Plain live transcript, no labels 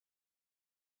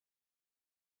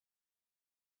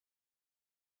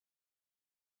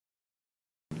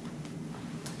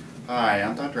Hi,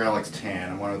 I'm Dr. Alex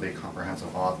Tan. I'm one of the comprehensive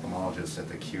ophthalmologists at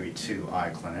the QE2 Eye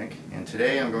Clinic, and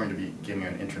today I'm going to be giving you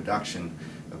an introduction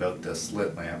about the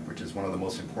slit lamp, which is one of the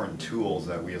most important tools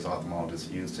that we as ophthalmologists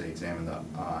use to examine the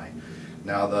eye.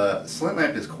 Now, the slit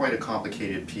lamp is quite a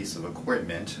complicated piece of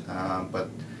equipment, but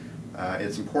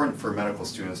it's important for medical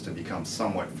students to become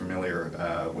somewhat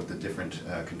familiar with the different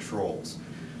controls.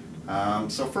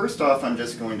 So first off, I'm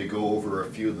just going to go over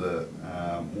a few of the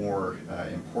more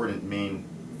important main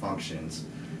functions.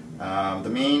 The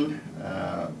main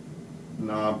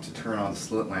knob to turn on the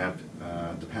slit lamp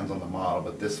depends on the model,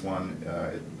 but this one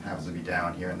it happens to be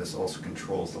down here, and this also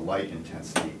controls the light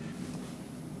intensity.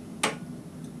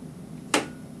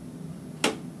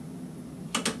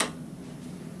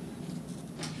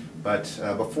 But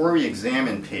before we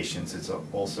examine patients, it's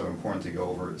also important to go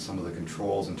over some of the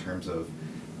controls in terms of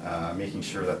making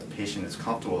sure that the patient is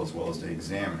comfortable as well as the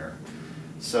examiner.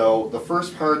 So the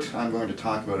first part I'm going to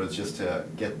talk about is just to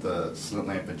get the slit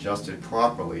lamp adjusted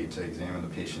properly to examine the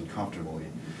patient comfortably.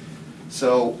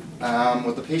 So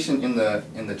with the patient in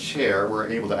the chair, we're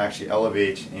able to actually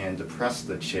elevate and depress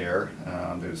the chair.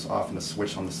 There's often a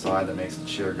switch on the side that makes the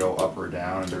chair go up or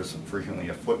down, and there's frequently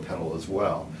a foot pedal as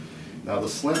well. Now, the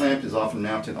slit lamp is often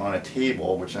mounted on a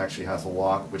table, which actually has a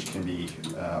lock which can be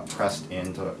pressed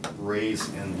in to raise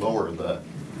and lower the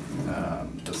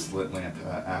slit lamp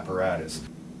apparatus.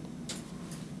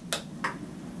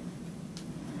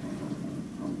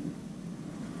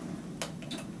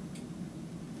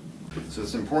 So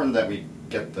it's important that we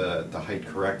get the height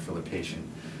correct for the patient.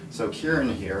 So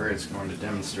Kieran here is going to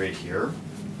demonstrate here.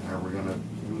 We're going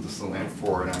to move the slit lamp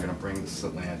forward, and I'm going to bring the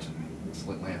slit lamp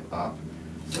up,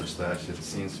 such that it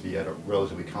seems to be at a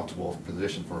relatively comfortable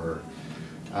position for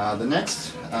her. The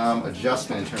next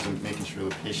adjustment in terms of making sure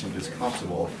the patient is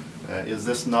comfortable is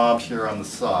this knob here on the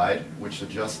side, which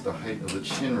adjusts the height of the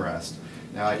chin rest.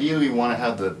 Now, ideally we want to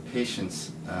have the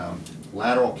patient's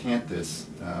lateral canthus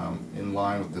in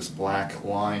line with this black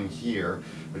line here,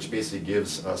 which basically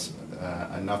gives us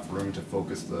enough room to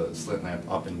focus the slit lamp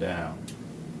up and down.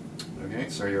 Okay,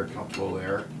 so you're comfortable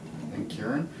there, I think,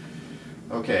 Kieran?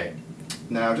 Okay.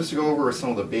 Now, just to go over some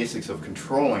of the basics of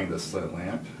controlling the slit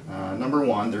lamp, number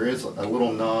one, there is a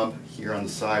little knob here on the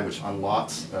side which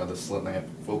unlocks the slit lamp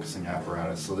focusing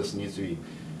apparatus, so this needs to be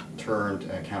turned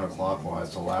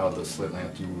counterclockwise to allow the slit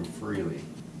lamp to move freely.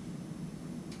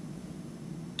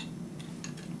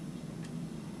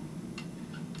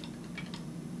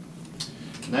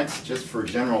 Next, just for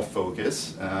general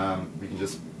focus, we can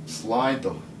just slide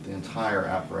the entire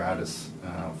apparatus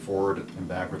forward and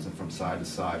backwards and from side to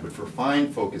side. But for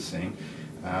fine focusing,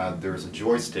 there's a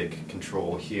joystick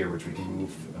control here which we can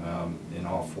move in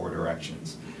all four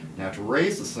directions. Now, to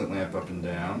raise the slit lamp up and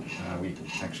down, we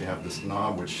actually have this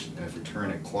knob which, if we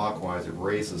turn it clockwise, it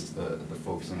raises the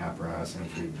focusing apparatus, and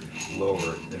if we lower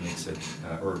it, it makes it,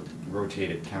 or rotate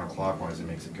it counterclockwise, it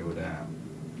makes it go down.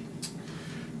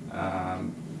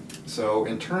 So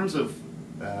in terms of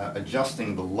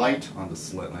adjusting the light on the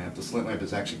slit lamp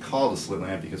is actually called a slit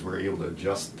lamp because we're able to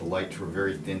adjust the light to a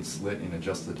very thin slit and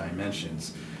adjust the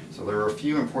dimensions. So there are a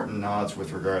few important knobs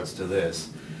with regards to this.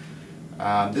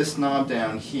 This knob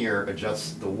down here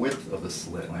adjusts the width of the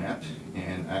slit lamp,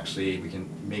 and actually we can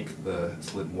make the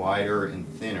slit wider and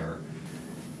thinner.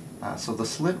 So the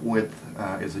slit width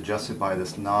is adjusted by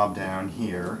this knob down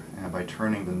here, and by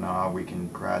turning the knob we can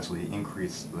gradually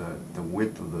increase the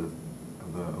width of the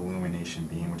illumination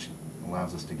beam, which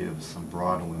allows us to give some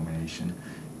broad illumination,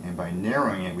 and by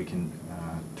narrowing it we can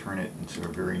turn it into a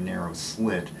very narrow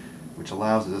slit, which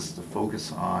allows us to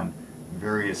focus on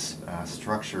various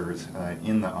structures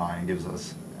in the eye and gives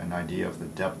us an idea of the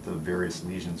depth of various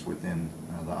lesions within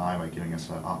the eye by giving us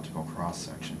an optical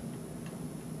cross-section.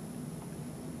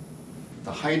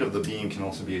 The height of the beam can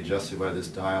also be adjusted by this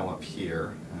dial up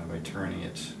here by turning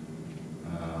it.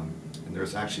 And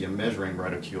there's actually a measuring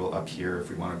reticule up here if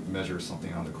we want to measure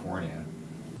something on the cornea.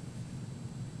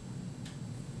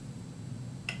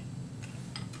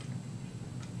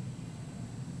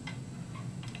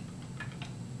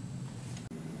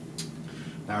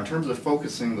 Now, in terms of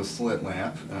focusing the slit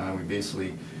lamp, we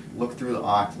basically look through the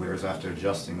oculars after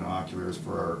adjusting the oculars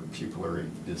for our pupillary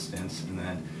distance, and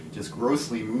then just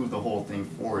grossly move the whole thing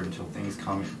forward until things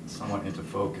come somewhat into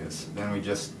focus. Then we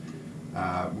just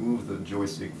move the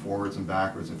joystick forwards and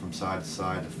backwards and from side to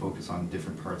side to focus on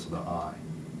different parts of the eye.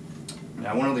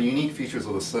 Now, one of the unique features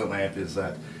of the slit lamp is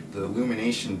that the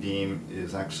illumination beam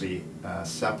is actually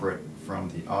separate from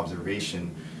the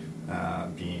observation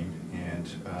beam, and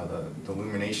the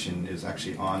illumination is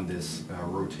actually on this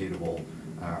rotatable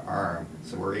arm.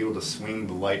 So we're able to swing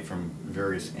the light from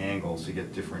various angles to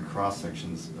get different cross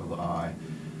sections of the eye.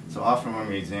 So often when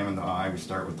we examine the eye, we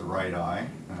start with the right eye,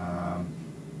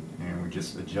 and we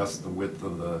just adjust the width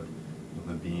of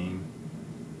the beam,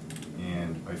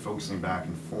 and by focusing back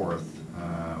and forth,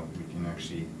 we can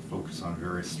actually focus on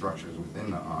various structures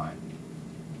within the eye.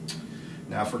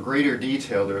 Now for greater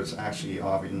detail, there's actually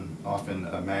often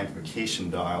a magnification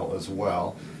dial as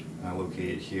well,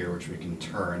 located here, which we can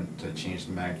turn to change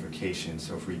the magnification.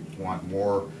 So if we want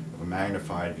more of a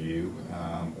magnified view,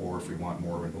 or if we want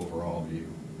more of an overall view.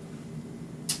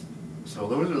 So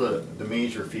those are the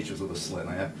major features of the slit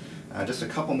lamp. Just a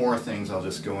couple more things I'll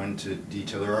just go into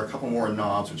detail. There are a couple more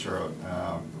knobs which are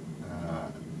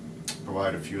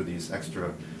provide a few of these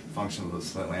extra functions of the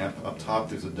slit lamp. Up top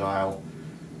there's a dial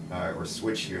or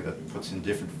switch here that puts in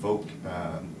different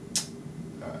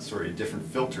different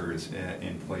filters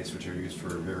in place, which are used for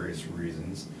various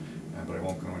reasons, but I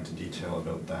won't go into detail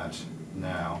about that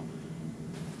now.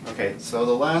 Okay, so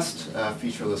the last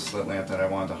feature of the slit lamp that I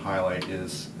wanted to highlight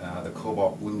is the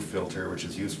cobalt blue filter, which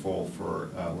is useful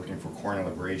for looking for corneal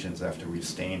abrasions after we've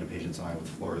stained a patient's eye with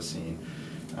fluorescein.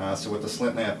 So with the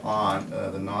slit lamp on,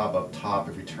 the knob up top,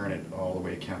 if we turn it all the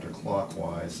way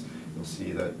counterclockwise, you'll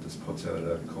see that this puts out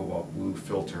a cobalt blue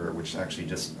filter, which actually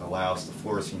just allows the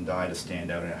fluorescein dye to stand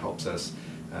out, and it helps us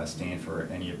stain for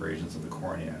any abrasions of the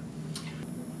cornea.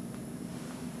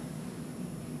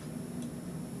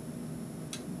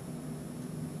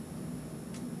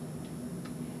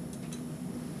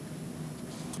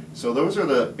 So those are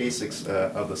the basics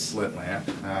of the slit lamp.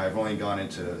 I've only gone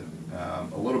into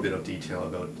a little bit of detail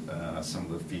about some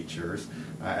of the features.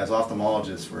 As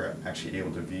ophthalmologists, we're actually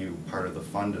able to view part of the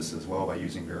fundus as well by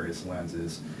using various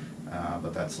lenses,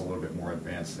 but that's a little bit more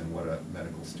advanced than what a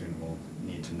medical student will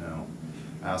need to know.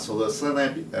 So the slit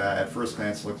lamp at first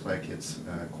glance looks like it's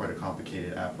quite a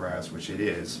complicated apparatus, which it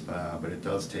is, but it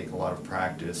does take a lot of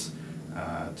practice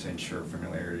to ensure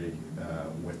familiarity